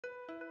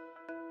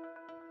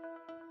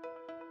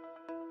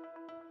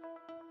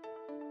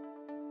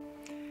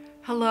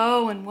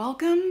Hello and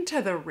welcome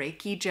to the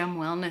Reiki Gem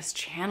Wellness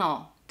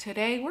channel.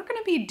 Today we're going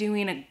to be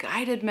doing a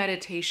guided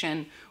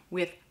meditation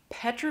with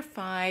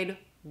petrified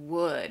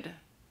wood.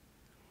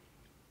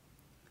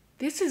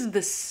 This is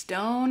the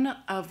stone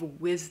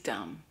of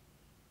wisdom.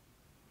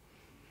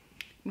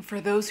 And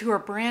for those who are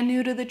brand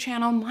new to the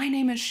channel, my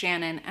name is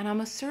Shannon and I'm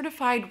a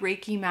certified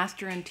Reiki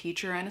master and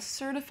teacher and a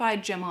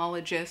certified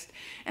gemologist,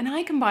 and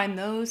I combine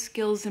those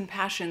skills and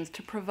passions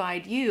to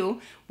provide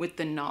you with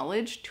the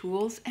knowledge,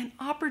 tools, and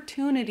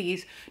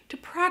opportunities to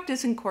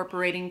practice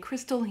incorporating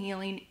crystal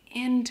healing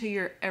into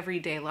your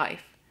everyday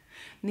life.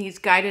 And these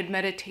guided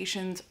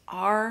meditations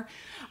are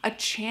a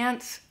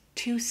chance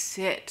to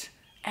sit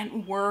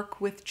and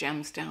work with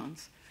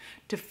gemstones,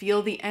 to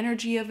feel the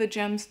energy of a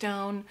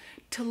gemstone,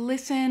 to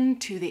listen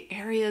to the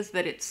areas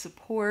that it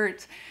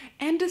supports,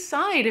 and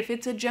decide if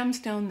it's a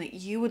gemstone that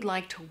you would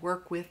like to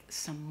work with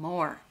some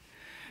more.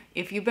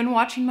 If you've been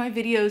watching my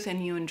videos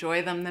and you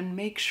enjoy them, then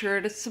make sure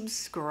to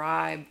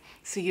subscribe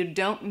so you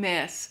don't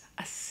miss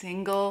a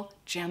single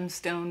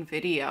gemstone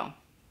video.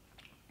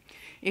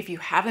 If you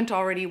haven't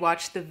already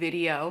watched the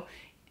video,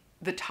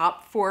 the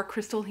top 4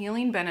 crystal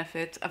healing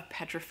benefits of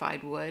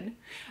petrified wood,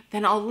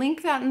 then I'll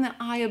link that in the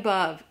eye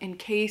above in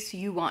case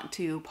you want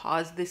to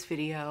pause this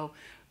video,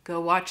 go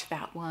watch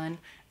that one,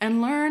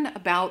 and learn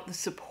about the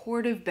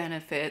supportive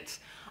benefits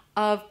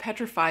of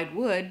petrified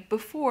wood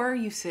before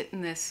you sit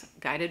in this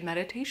guided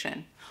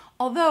meditation.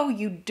 Although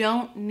you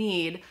don't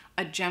need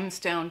a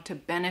gemstone to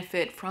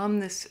benefit from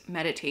this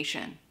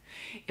meditation.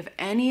 If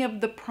any of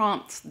the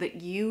prompts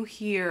that you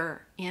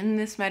hear in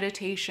this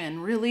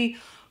meditation really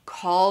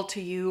call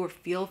to you or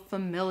feel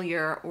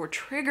familiar or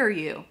trigger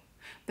you,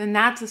 then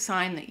that's a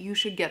sign that you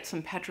should get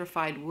some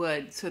petrified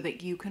wood so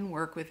that you can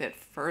work with it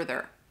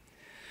further.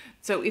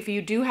 So if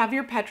you do have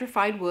your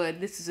petrified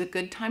wood, this is a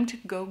good time to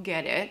go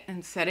get it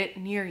and set it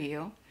near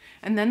you.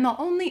 And then the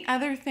only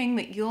other thing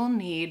that you'll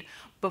need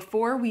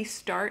before we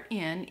start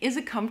in is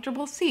a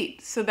comfortable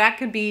seat. So that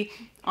could be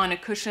on a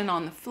cushion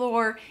on the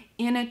floor,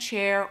 in a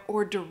chair,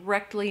 or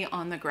directly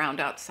on the ground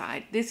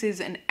outside. This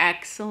is an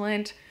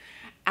excellent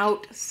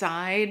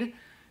outside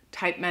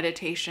type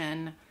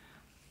meditation,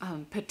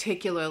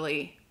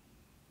 particularly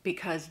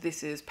because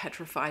this is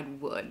petrified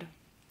wood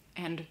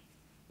and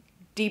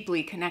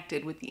deeply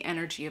connected with the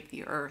energy of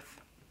the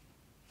earth.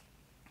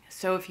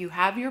 So if you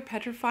have your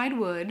petrified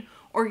wood,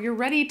 or you're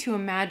ready to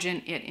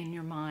imagine it in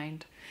your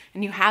mind,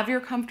 and you have your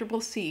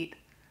comfortable seat,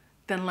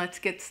 then let's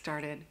get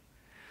started.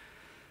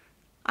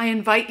 I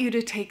invite you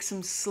to take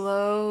some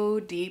slow,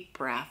 deep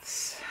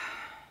breaths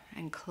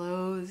and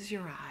close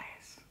your eyes.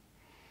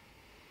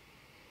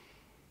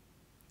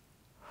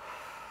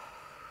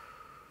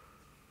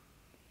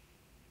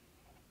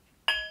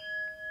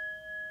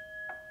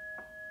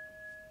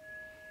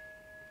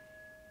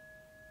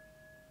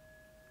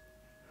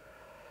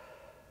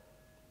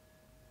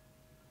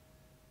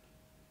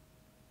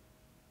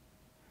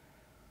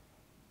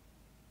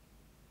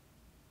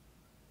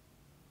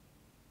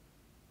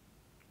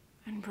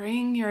 And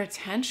bring your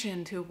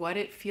attention to what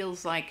it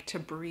feels like to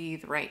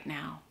breathe right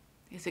now.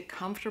 Is it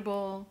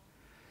comfortable?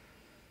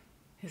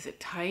 Is it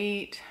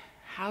tight?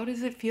 How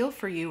does it feel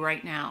for you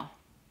right now?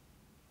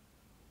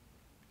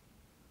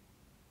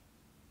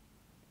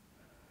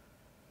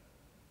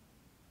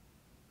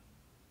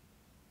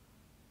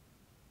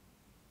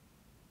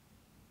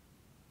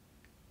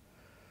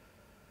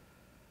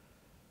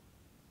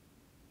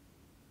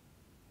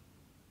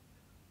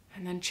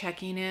 And then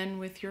checking in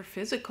with your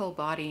physical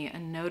body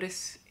and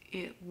notice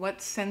what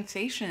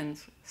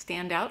sensations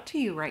stand out to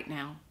you right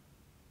now.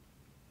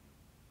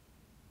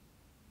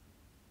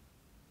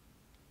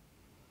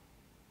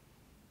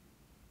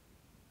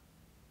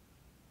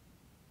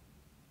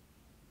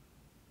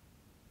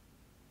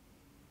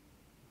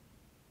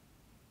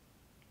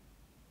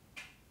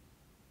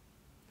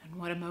 And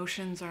what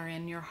emotions are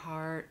in your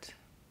heart.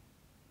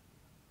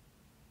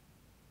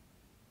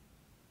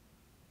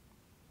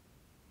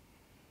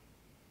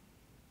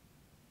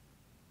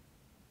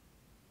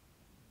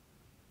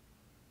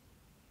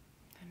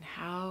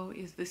 How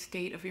is the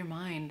state of your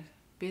mind?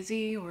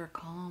 Busy or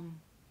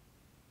calm?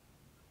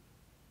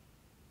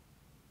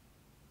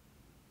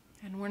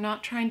 And we're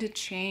not trying to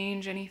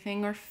change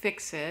anything or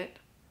fix it.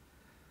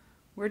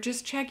 We're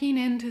just checking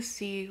in to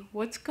see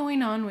what's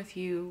going on with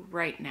you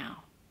right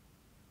now.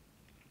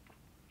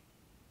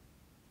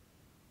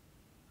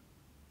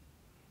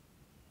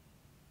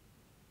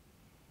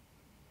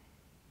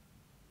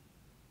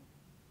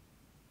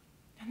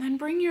 And then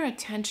bring your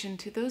attention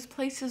to those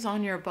places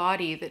on your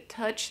body that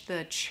touch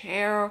the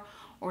chair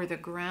or the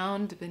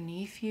ground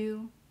beneath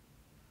you.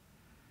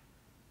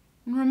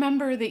 And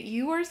remember that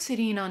you are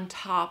sitting on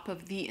top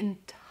of the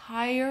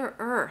entire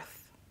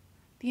Earth,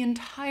 the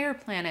entire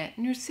planet,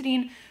 and you're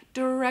sitting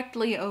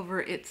directly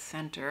over its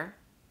center.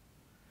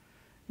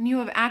 And you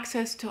have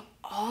access to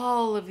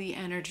all of the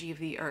energy of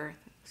the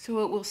Earth,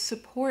 so it will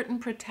support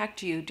and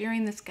protect you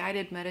during this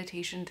guided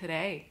meditation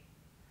today.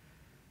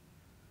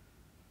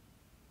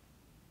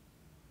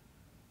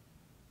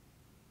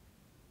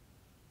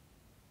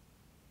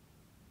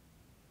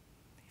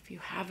 If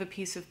you have a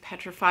piece of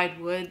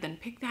petrified wood, then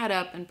pick that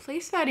up and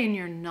place that in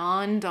your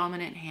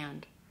non-dominant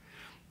hand.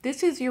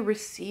 This is your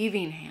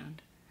receiving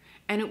hand,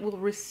 and it will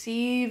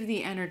receive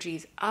the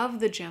energies of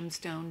the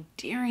gemstone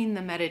during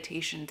the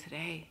meditation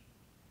today.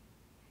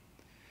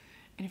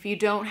 And if you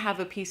don't have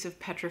a piece of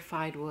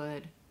petrified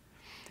wood,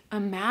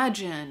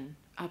 imagine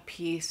a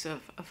piece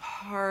of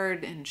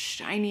hard and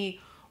shiny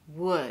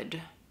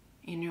wood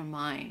in your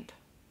mind.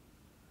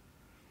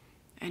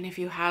 And if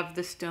you have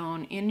the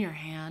stone in your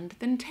hand,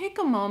 then take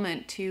a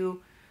moment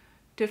to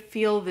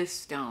feel this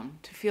stone,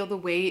 to feel the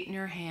weight in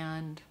your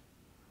hand,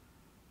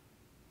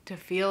 to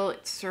feel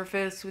its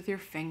surface with your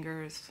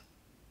fingers.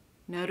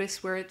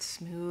 Notice where it's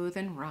smooth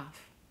and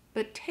rough,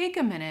 but take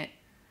a minute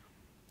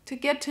to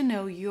get to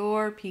know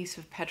your piece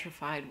of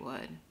petrified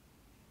wood.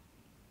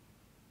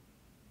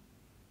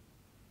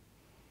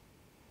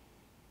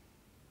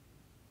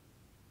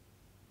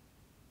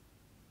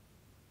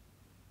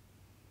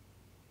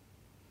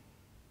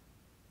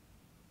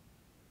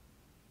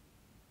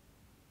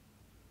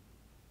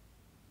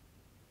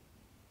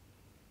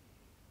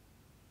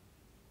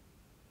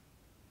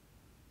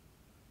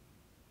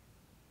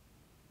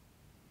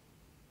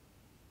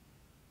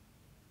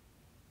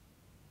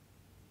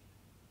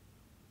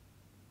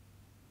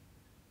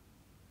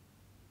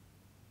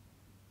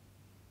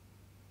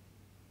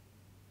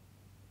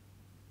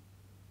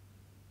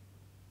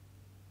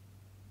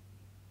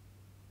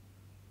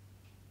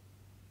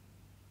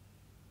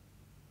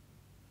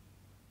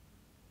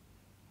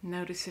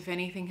 Notice if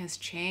anything has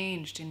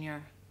changed in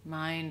your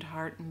mind,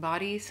 heart, and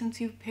body since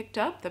you've picked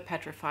up the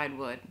petrified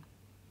wood.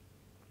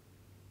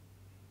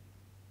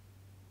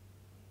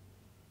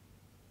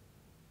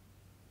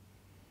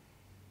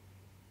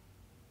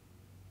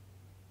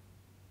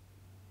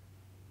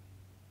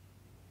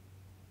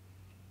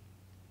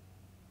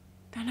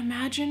 Then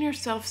imagine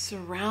yourself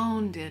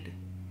surrounded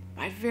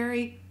by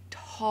very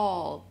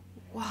tall,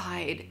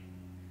 wide,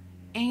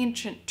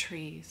 ancient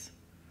trees.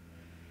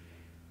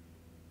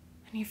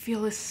 And you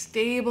feel as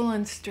stable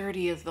and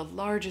sturdy as the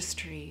largest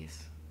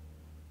trees.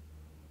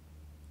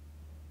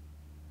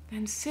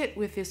 Then sit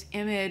with this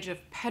image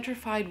of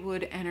petrified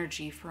wood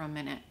energy for a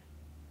minute.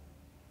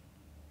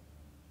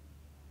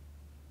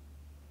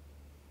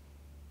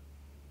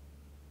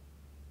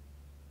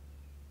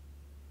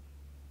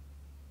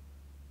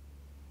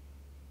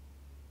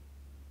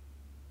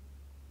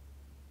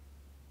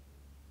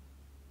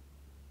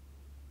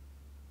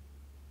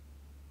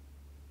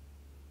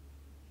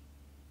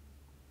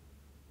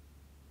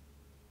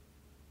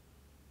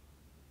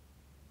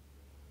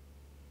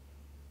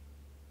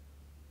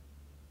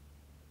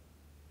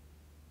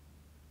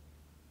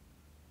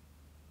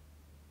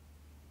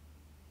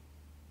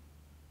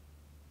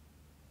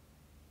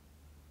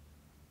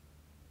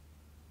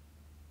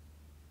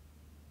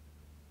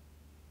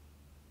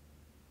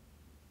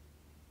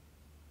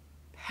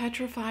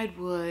 Petrified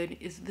wood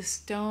is the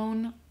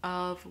stone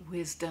of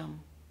wisdom.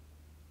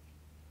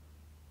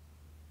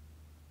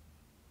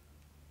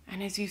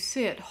 And as you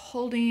sit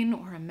holding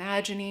or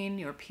imagining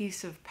your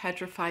piece of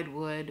petrified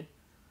wood,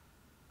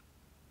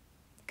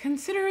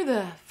 consider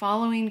the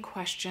following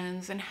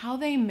questions and how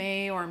they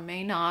may or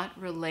may not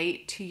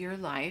relate to your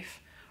life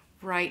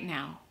right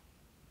now.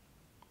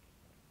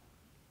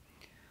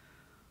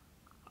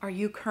 Are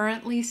you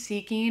currently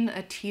seeking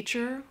a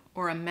teacher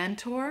or a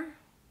mentor?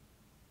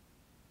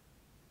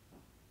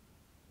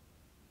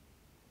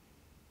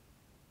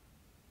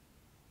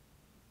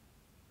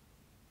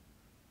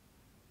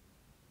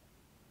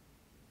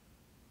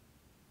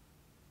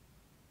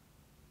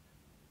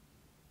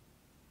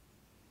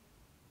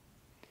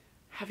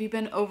 Have you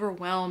been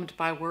overwhelmed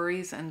by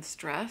worries and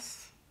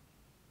stress?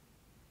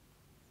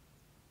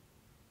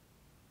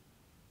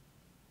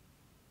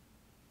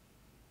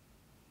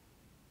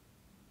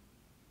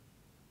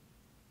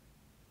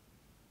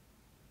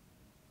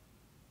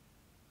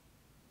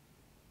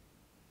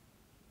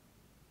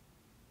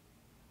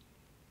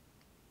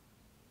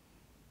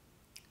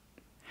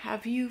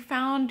 Have you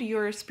found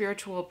your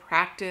spiritual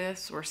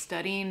practice or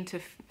studying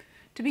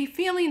to be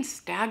feeling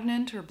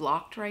stagnant or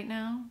blocked right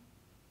now?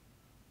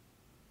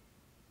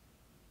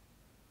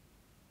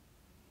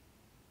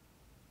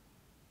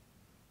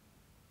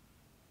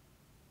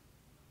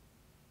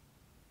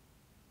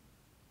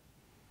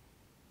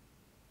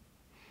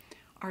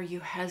 Are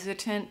you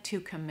hesitant to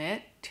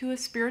commit to a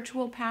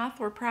spiritual path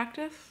or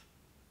practice?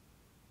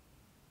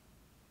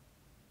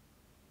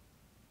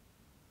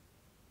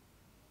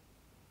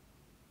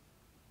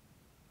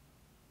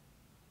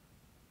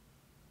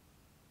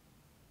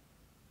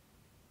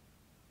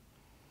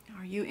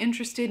 Are you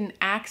interested in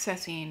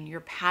accessing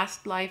your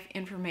past life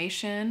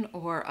information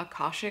or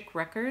Akashic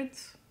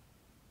records?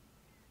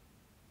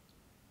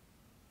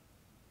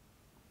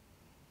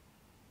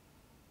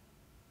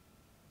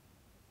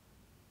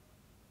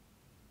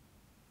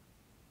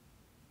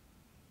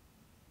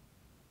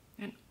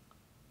 And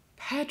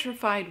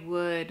petrified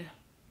wood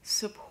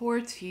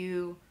supports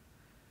you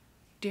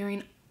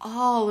during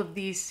all of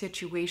these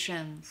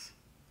situations.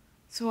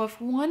 So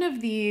if one of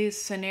these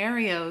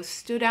scenarios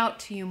stood out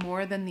to you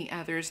more than the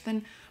others,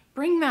 then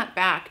Bring that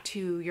back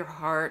to your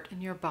heart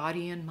and your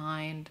body and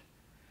mind,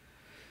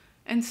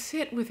 and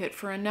sit with it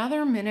for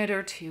another minute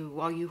or two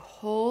while you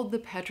hold the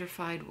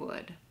petrified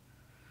wood.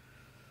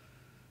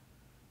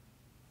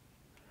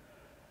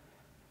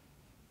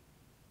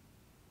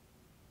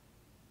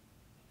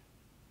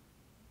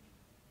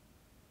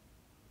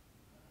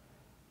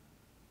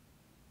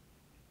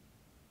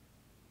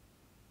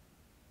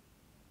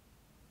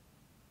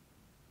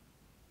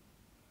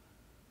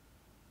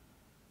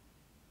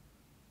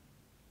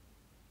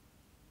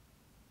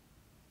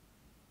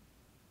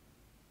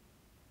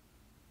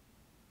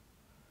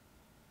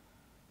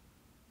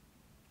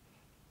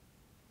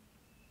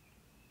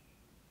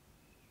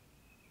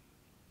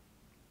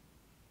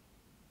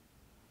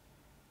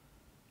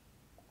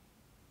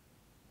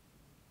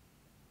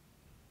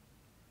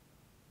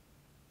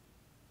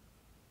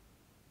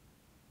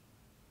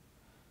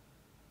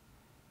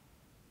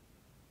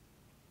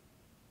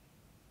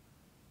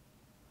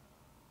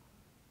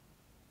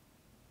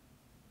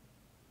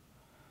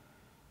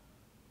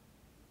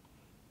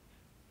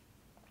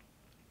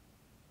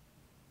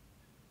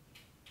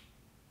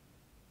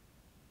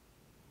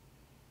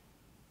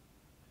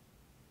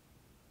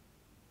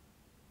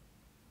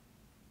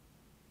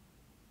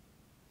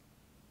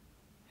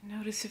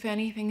 Notice if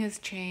anything has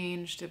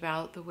changed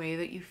about the way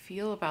that you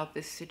feel about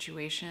this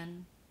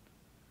situation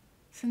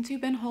since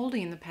you've been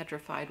holding the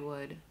petrified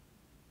wood.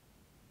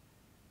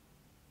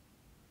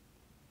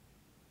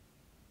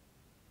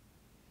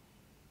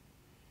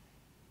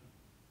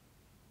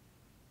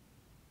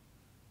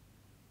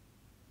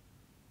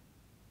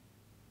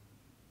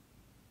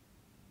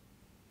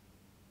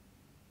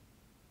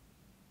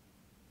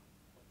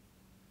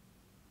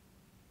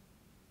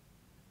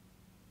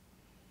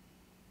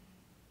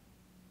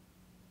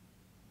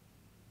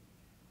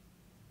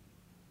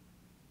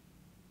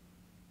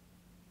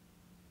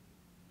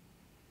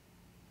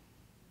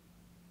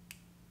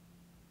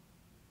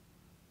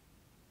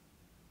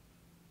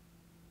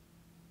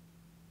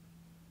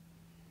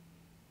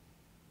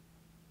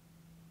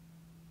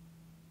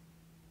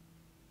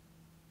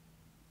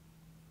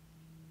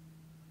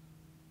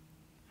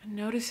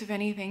 Notice if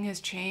anything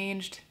has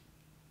changed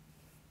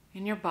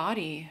in your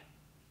body,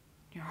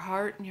 your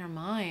heart, and your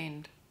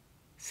mind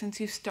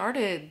since you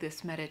started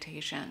this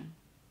meditation.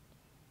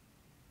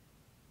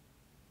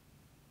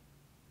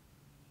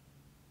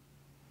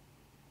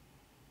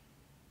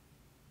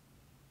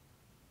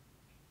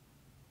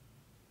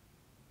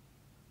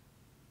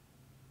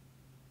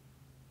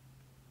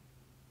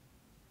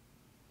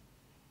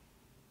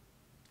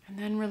 And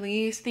then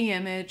release the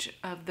image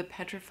of the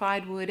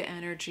petrified wood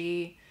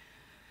energy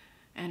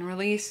and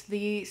release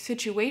the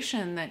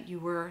situation that you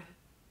were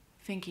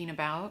thinking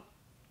about.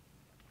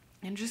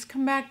 And just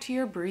come back to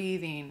your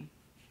breathing.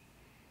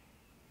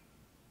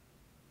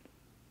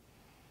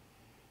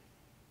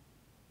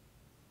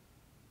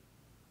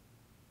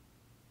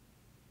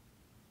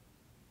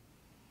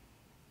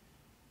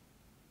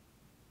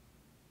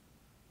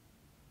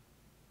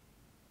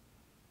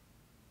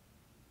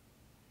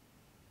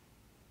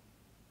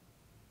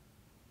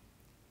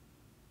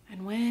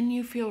 And when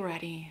you feel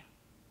ready,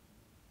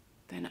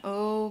 then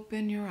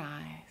open your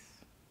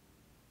eyes.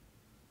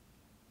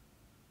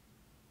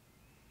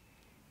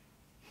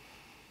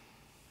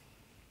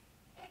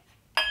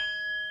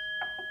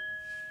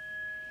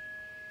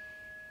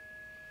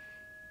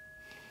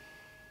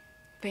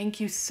 Thank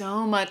you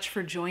so much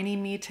for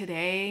joining me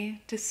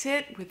today to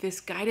sit with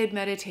this guided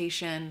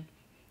meditation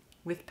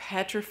with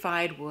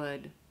petrified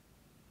wood.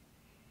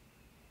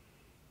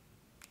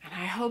 And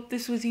I hope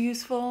this was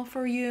useful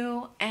for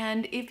you.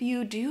 And if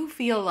you do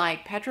feel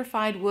like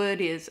petrified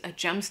wood is a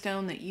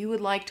gemstone that you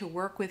would like to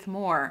work with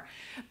more,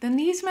 then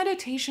these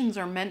meditations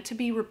are meant to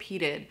be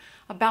repeated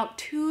about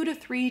 2 to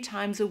 3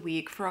 times a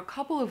week for a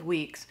couple of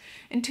weeks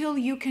until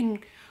you can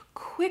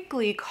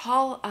quickly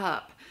call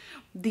up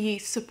the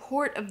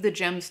support of the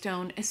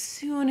gemstone as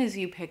soon as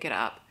you pick it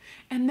up.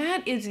 And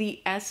that is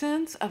the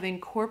essence of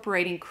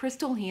incorporating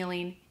crystal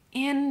healing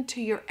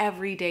into your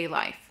everyday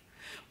life.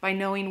 By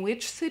knowing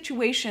which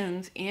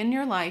situations in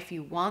your life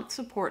you want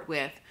support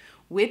with,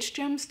 which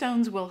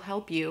gemstones will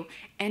help you,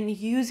 and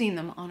using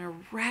them on a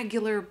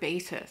regular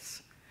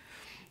basis.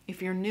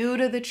 If you're new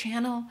to the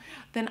channel,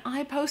 then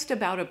I post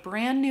about a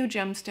brand new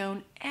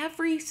gemstone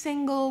every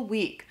single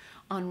week.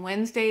 On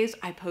Wednesdays,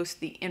 I post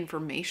the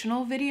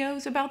informational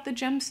videos about the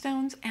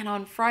gemstones, and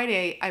on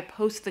Friday, I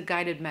post the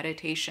guided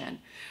meditation.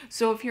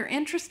 So if you're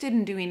interested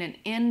in doing an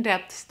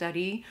in-depth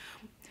study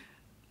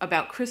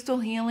about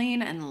crystal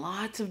healing and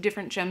lots of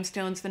different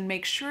gemstones, then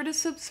make sure to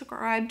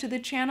subscribe to the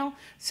channel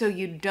so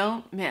you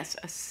don't miss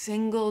a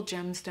single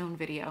gemstone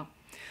video.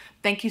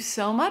 Thank you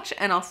so much,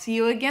 and I'll see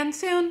you again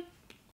soon.